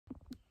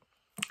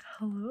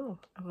Hello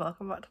and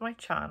welcome back to my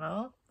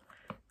channel.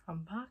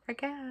 I'm back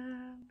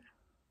again.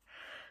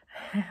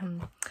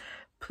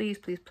 Please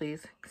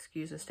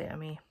excuse the state of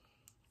me.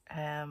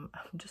 I've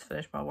just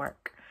finished my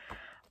work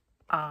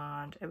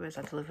and it was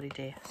a delivery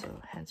day,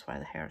 so hence why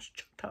the hair is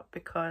chucked up,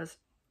 because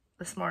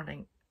this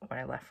morning when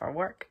I left for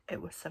work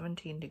it was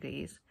 17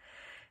 degrees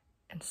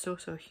and so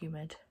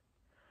humid,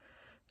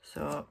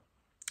 so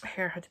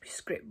hair had to be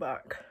scraped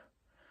back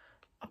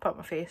up at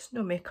my face.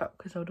 No makeup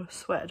because I would have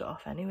sweated it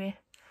off anyway,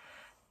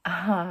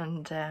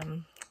 and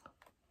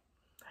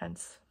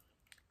hence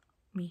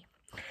me.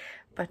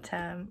 But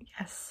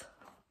yes,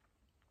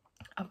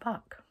 I'm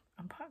back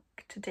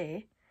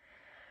today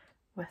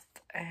with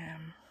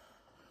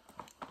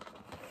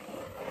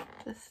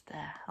just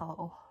a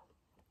little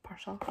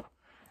parcel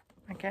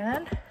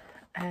again,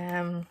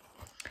 and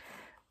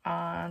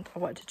I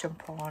wanted to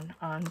jump on,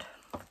 and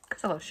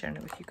because I love sharing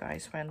it with you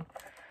guys when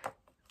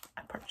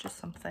I purchase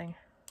something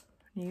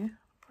new.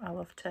 I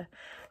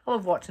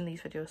love watching these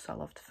videos, so I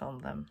love to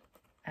film them.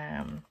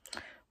 A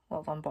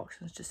lot of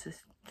unboxings just to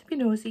be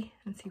nosy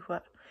and see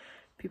what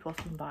people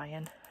have been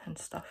buying and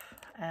stuff.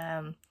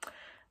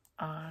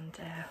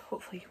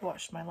 Hopefully you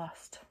watched my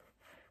last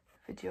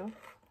video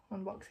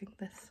unboxing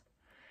this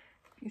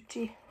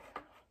beauty. You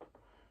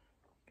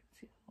can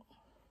see the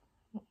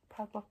little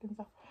padlock and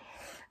stuff.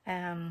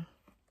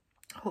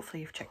 Hopefully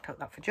you've checked out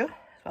that video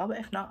as well, but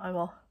if not, I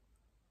will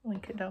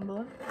link it down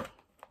below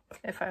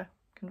if I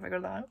can figure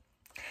that out.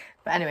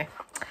 But anyway,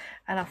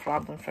 enough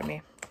rambling from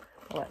me.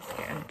 Let's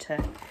get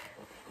into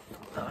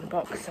the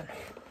unboxing.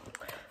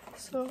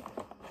 So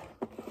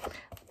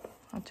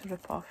I had to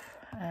rip off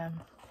a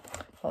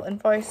little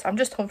invoice. I'm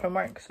just home from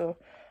work, so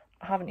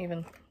I haven't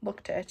even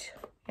looked at it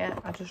yet.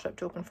 I just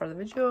ripped open for the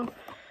video.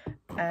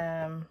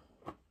 They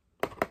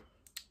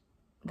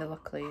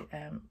luckily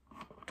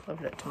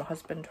delivered it to my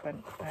husband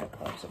when I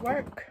was at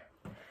work,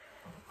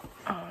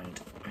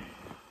 and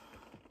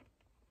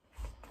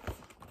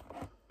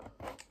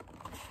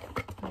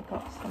I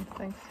got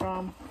something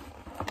from,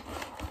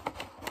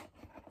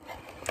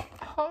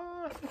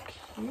 oh, so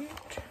cute.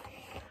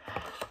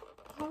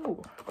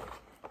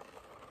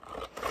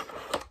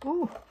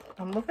 Oh,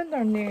 I'm loving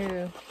their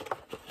new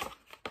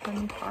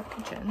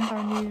packaging,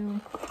 their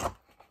new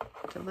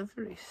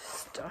delivery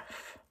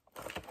stuff.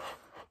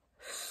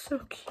 So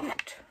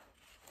cute.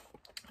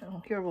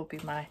 Oh, here will be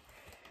my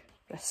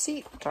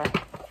receipt or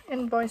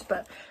invoice,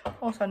 but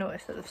also I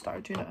noticed that they've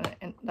started doing it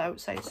on the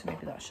outside, so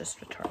maybe that's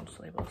just returns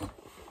labels.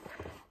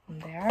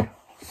 And there,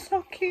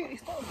 so cute,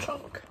 his little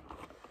trunk.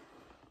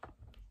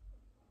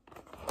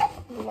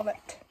 Love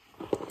it.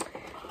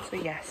 So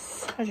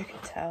yes, as you can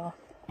tell,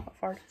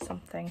 I've ordered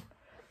something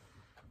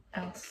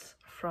else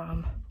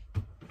from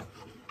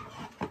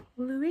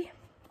Louis,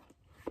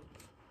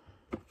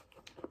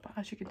 but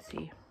as you can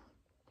see,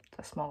 it's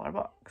a smaller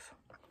box.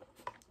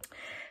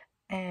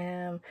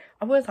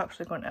 I was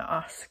actually going to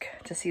ask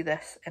to see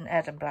this in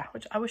Edinburgh,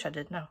 which I wish I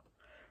did now,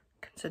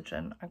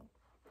 considering I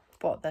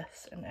bought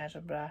this in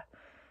Edinburgh,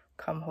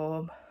 come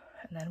home,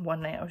 and then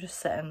one night I was just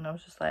sitting and I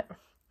was just like,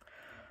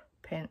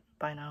 paint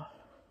by now.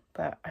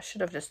 But I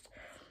should have just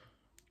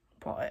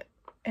bought it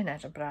in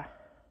Edinburgh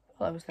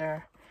while I was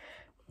there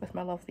with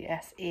my lovely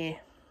SA.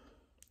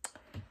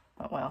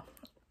 But well,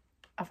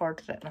 I've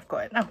ordered it and I've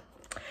got it now.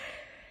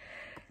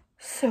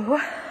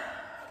 So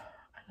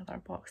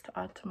another box to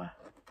add to my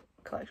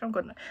collection.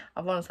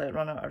 I've honestly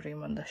run out of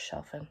room on this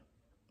shelving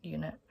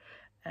unit.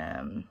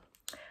 I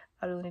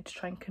really need to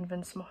try and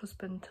convince my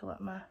husband to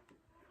let me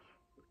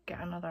get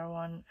another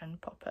one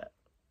and pop it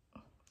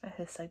at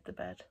his side of the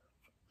bed,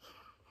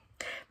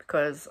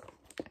 because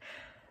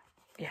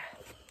yeah,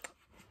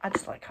 I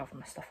just like having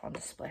my stuff on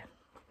display.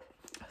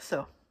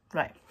 So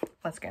right,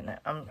 let's get in it.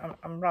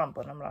 I'm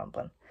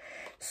rambling.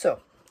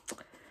 So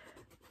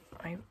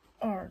I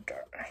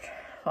ordered,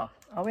 well,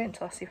 I'll wait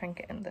until I see if I can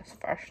get in this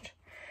first,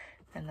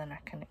 and then I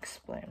can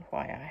explain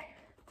why I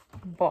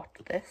bought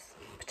this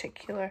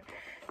particular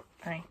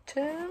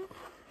item.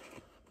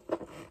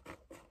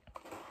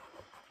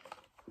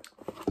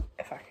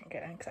 If I can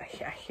get in, because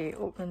I hate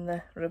opening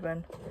the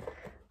ribbon.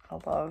 I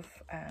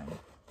love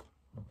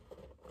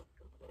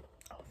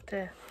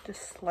to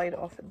just slide it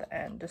off at the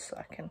end just so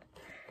I can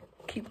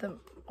keep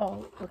them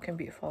all looking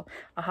beautiful.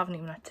 I haven't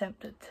even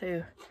attempted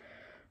to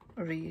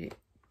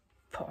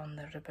put on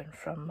the ribbon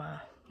from my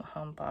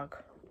handbag.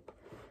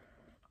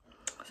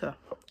 So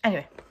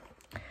anyway,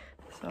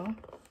 so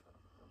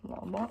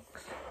little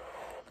box,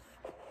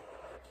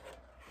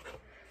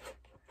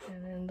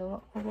 and in the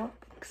little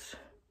box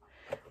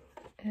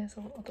is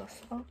a little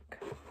dust bag.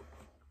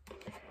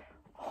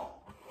 Oh,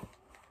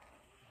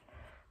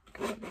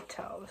 can you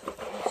tell this is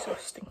really so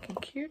stinking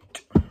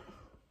cute.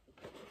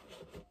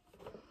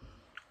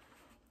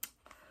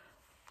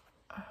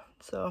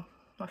 So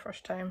my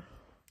first time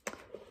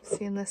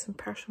seeing this in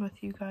person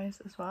with you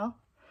guys as well.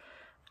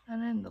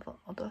 And in the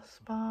little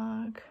dust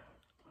bag,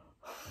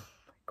 oh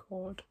my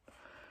god,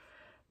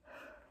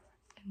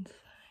 inside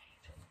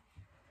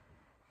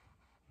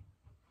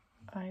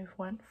I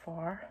went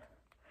for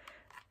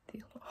the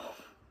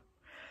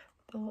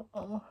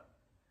little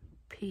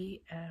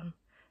PM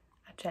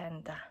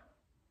agenda.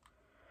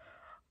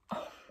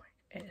 Oh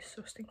my, it is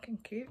so stinking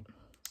cute.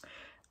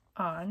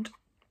 And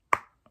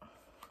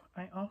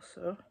I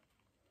also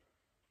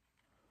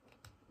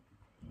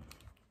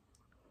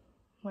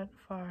went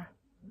for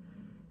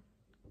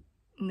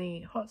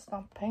the hot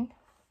stamping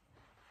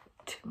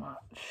to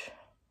match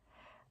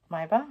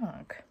my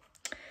bag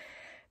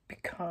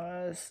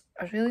because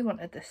I really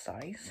wanted this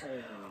size.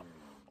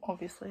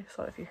 Obviously,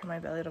 sorry if you hear my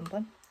belly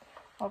rumbling.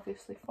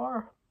 Obviously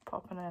for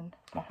popping in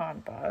my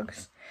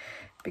handbags,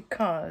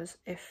 because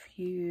if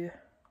you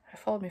have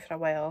followed me for a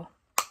while,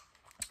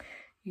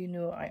 you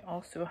know I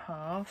also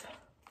have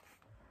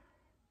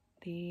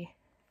the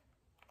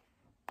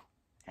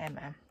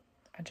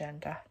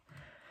agenda,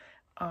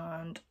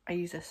 and I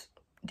use this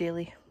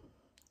daily,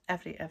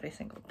 every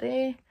single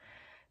day,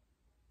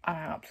 and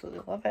I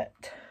absolutely love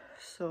it.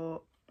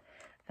 So,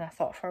 and I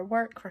thought for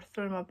work, for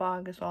throwing my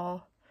bag as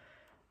well,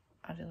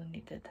 I really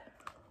needed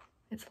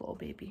its little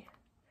baby,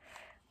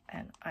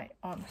 and I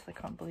honestly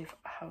can't believe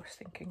how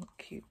stinking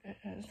cute it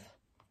is.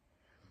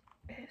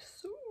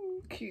 It's so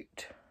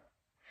cute.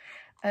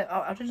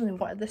 I originally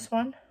wanted this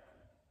one,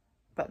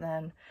 but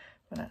then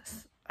when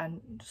I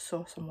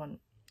saw someone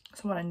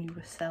I knew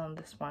was selling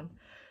this one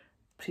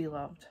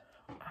pre-loved,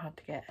 I had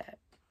to get it,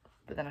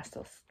 but then I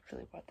still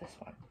really want this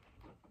one.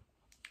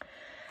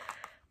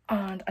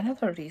 And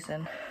another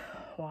reason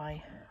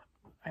why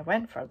I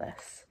went for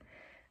this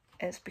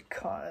is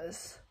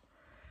because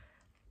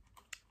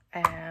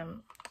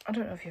I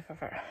don't know if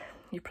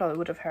you probably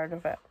would have heard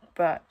of it,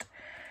 but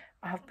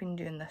I have been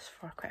doing this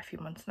for quite a few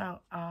months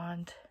now,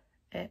 and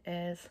it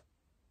is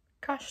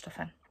cash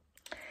stuffing.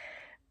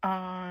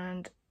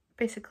 And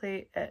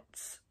basically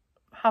it's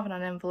having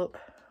an envelope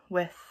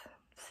with,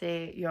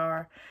 say,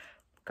 your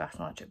gas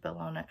and electric bill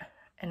on it,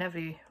 and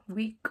every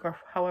week or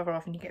however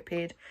often you get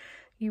paid,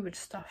 you would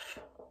stuff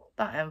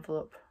that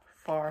envelope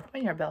for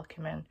when your bill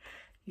came in.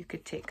 You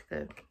could take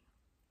the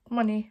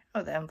money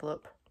out of the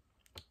envelope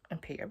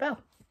and pay your bill.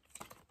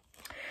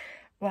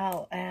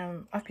 Well,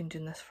 I've been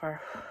doing this for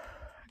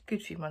a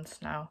good few months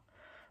now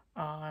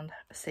and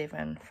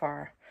saving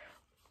for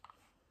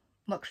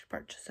luxury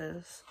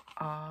purchases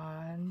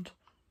and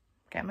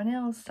getting my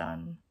nails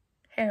done,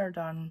 hair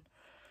done,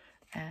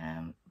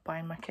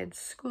 buying my kids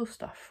school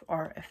stuff,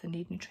 or if they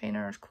need new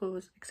trainers,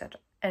 clothes, etc.,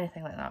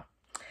 anything like that.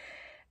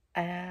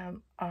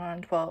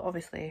 And well,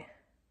 obviously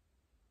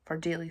for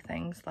daily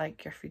things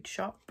like your food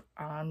shop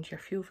and your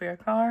fuel for your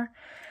car,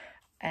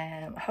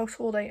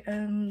 household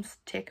items,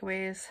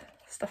 takeaways,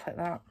 stuff like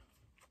that,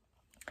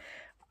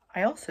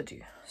 I also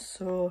do.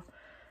 So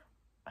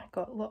I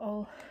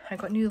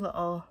got new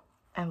little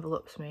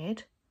envelopes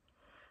made,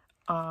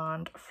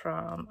 and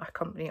from a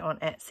company on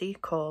Etsy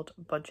called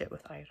Budget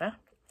with Ira,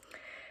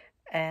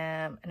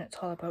 and it's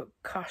all about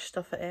cash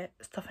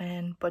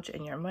stuffing,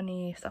 budgeting your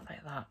money, stuff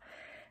like that.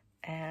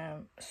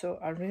 So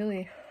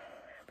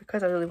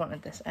because I really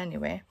wanted this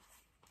anyway,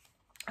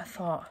 I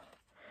thought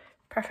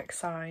perfect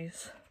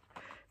size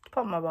to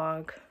pop in my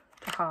bag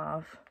to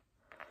have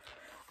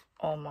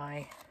all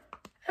my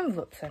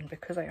envelopes in,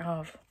 because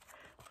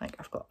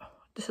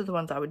this is the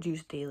ones I would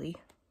use daily.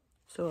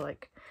 So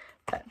like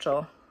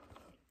petrol,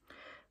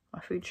 my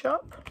food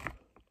shop,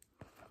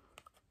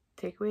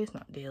 takeaways,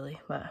 not daily,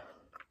 but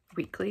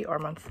weekly or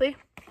monthly,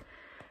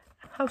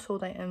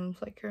 household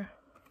items like your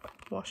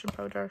washing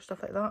powder,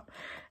 stuff like that,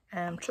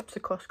 trips to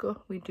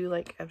Costco, we do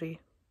like every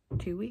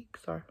 2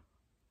 weeks or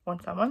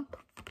once a month,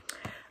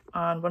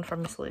 and one for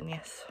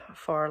miscellaneous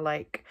for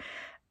like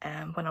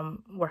when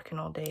I'm working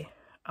all day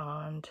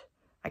and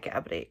I get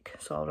a break,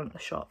 so I'll run to the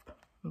shop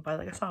and buy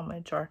like a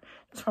sandwich, or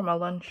just for my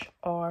lunch,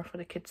 or for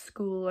the kids'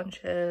 school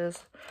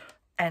lunches,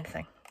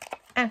 anything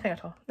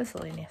at all,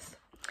 miscellaneous.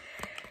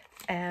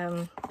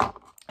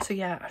 So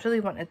yeah, I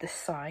really wanted this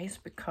size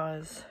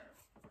because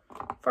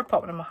for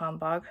popping in my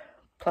handbag,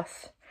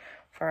 plus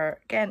for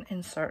getting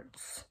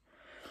inserts.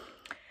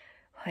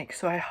 Like,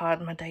 so I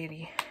had my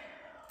diary.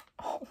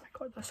 Oh my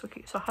god, that's so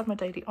cute. So I had my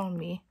diary on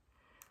me.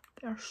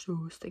 They are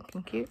so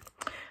stinking cute.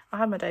 I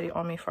had my diary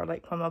on me for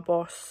like when my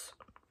boss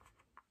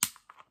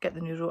get the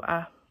new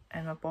rota,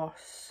 and my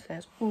boss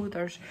says, oh,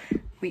 there's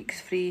weeks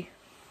free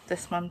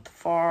this month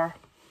for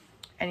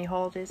any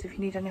holidays, if you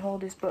need any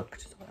holidays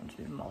booked. So I'm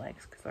doing my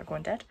legs because they're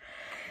going dead.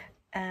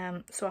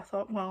 So I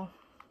thought, well,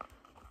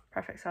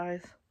 perfect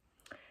size,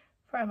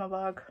 put it in my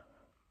bag,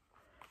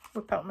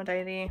 whip out my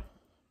diary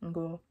and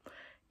go,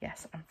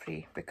 yes, I'm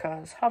free.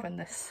 Because having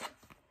this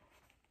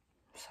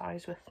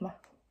size with me,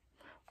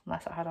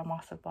 unless I had a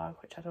massive bag,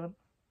 which I don't,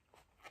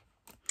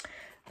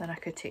 then I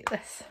could take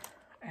this,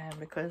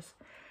 because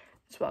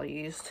it's well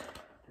used.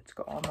 It's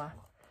got all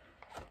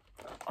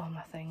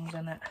my things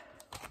in it,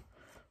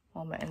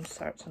 all my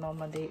inserts and all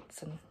my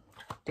dates and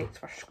dates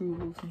for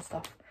schools and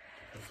stuff.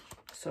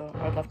 So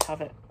I'd love to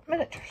have it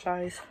miniature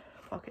size,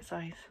 pocket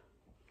size,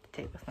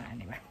 take with me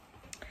anyway.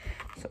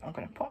 So I'm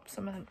going to pop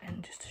some of them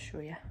in just to show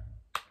you.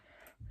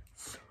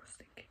 So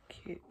stinking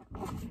cute.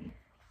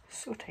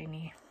 So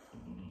tiny.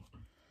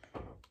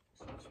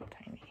 So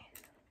tiny.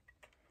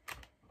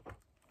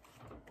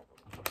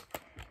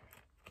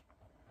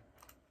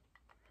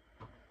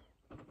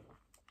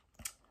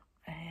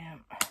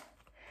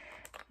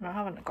 And I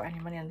haven't got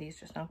any money on these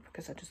just now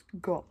because I just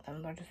got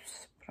them. They're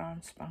just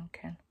brand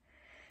spanking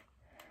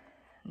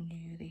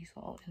new, these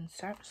little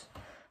inserts.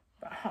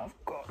 But I have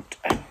got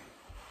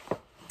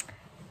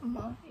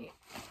my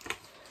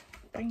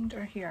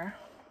binder here.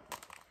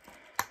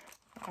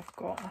 I've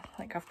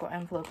got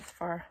envelopes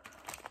for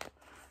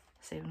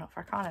saving up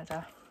for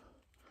Canada,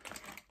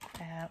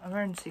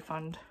 emergency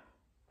fund.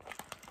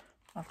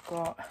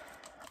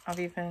 I've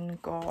even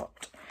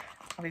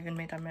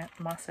made a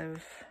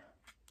massive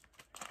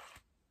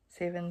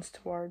savings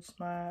towards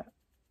my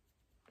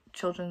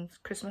children's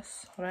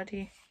Christmas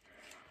already.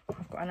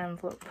 I've got an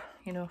envelope,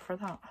 you know, for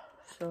that.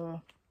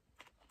 So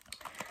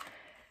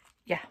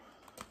yeah,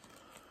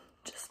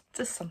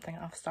 just something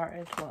I've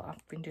started. Well,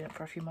 I've been doing it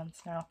for a few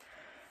months now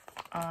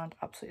and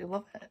absolutely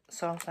love it.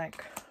 So I was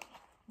like,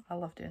 I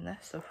love doing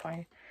this, so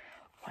why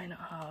not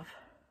have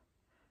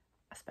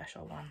a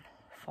special one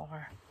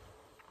for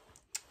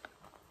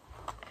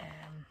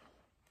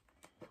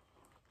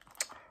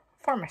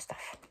my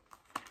stuff.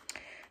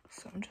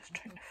 So I'm just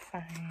trying to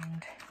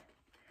find,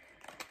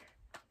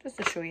 just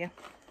to show you.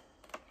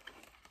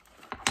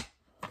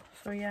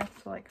 So yeah,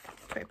 so like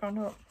 £20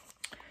 note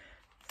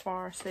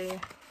for, say,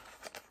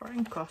 for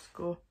in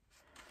Costco.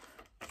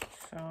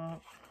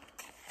 So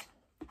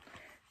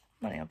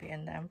money will be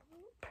in the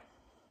envelope.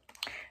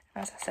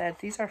 As I said,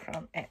 these are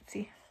from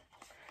Etsy,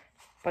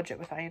 Budget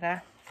with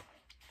Ida.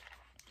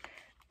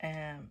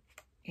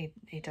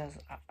 He does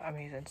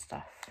amazing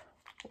stuff,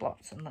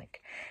 lots, and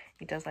like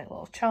he does like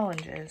little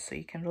challenges, so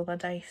you can roll a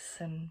dice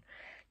and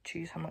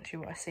choose how much you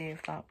want to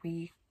save that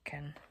week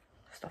and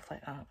stuff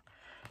like that.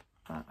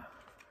 But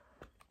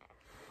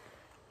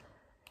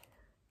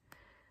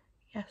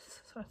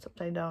yes, so it's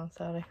upside down,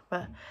 sorry,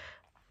 but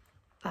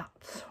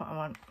that's what I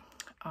want.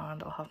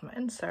 And I'll have my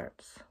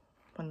inserts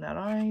when they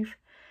arrive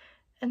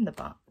in the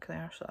back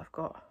there. So I've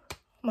got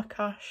my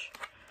cash,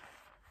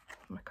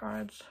 my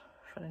cards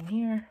for in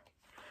here.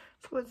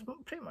 So it's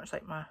pretty much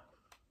like my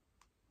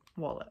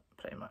wallet,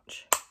 pretty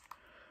much.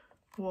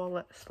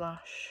 Wallet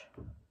slash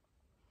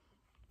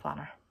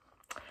planner.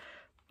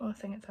 The only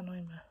thing it's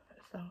annoying me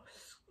is how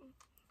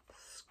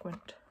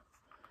squint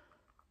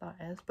that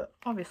is. But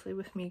obviously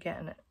with me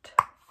getting it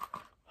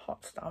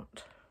hot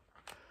stamped,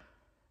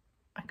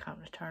 I can't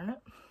return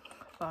it.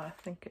 But I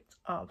think it's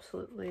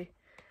absolutely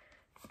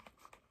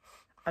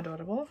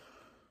adorable.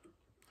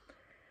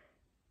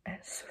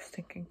 It's so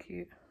stinking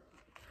cute.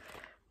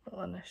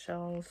 Little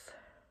initials.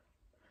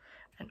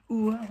 And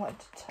ooh, I wanted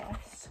to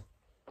test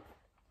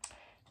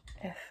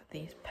if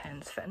these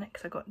pens fit in it,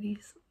 because I got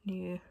these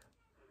new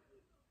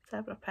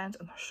zebra pens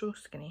and they're so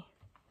skinny.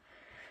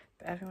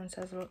 But everyone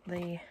says about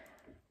the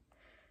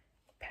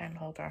pen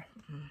holder,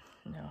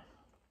 no,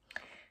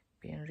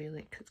 being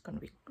really, because it's going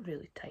to be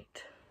really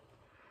tight.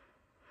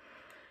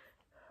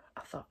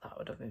 I thought that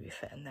would have maybe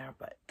fit in there,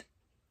 but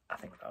I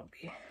think that would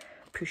be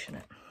pushing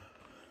it.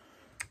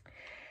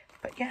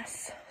 But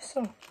yes,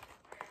 so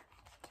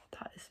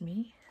that is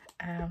me.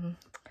 I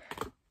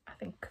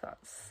think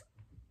that's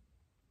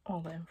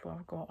all the info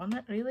I've got on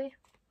it, really.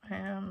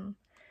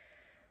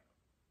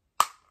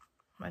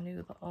 My new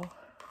little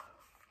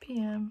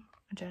PM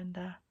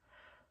agenda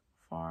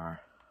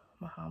for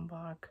my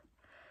handbag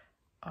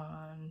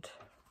and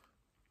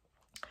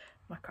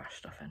my cash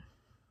stuffing.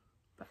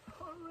 But the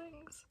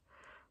rings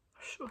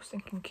are so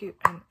stinking cute,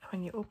 and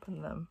when you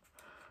open them,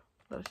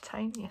 they're the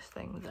tiniest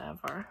things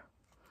ever.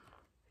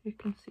 You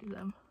can see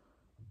them.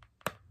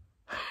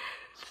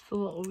 Just a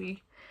little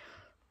wee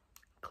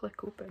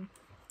click open.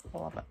 I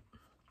love it.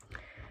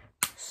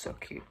 So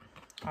cute.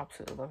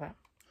 Absolutely love it.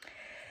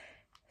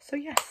 So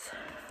yes,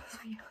 so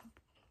yeah,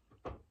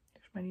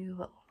 there's my new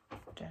little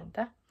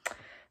agenda.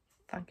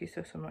 Thank you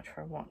so much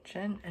for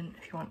watching, and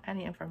if you want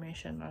any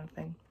information or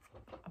anything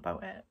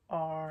about it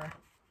or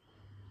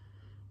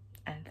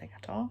anything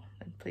at all,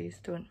 then please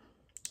don't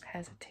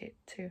hesitate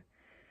to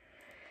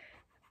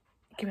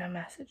give me a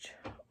message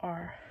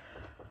or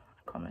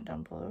a comment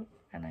down below,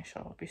 and I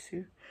shall be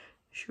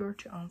sure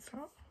to answer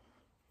it.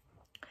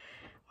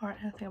 Or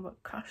anything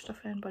about cash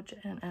stuffing,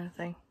 budgeting,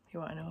 anything you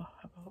want to know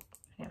about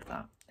any of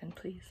that, then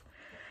please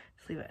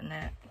just leave it in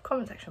the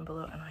comment section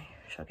below and I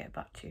shall get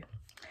back to you.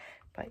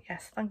 But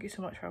yes, thank you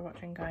so much for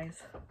watching,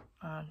 guys,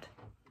 and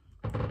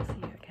I'll see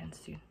you again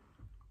soon.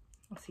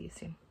 I'll see you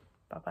soon.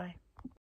 Bye bye.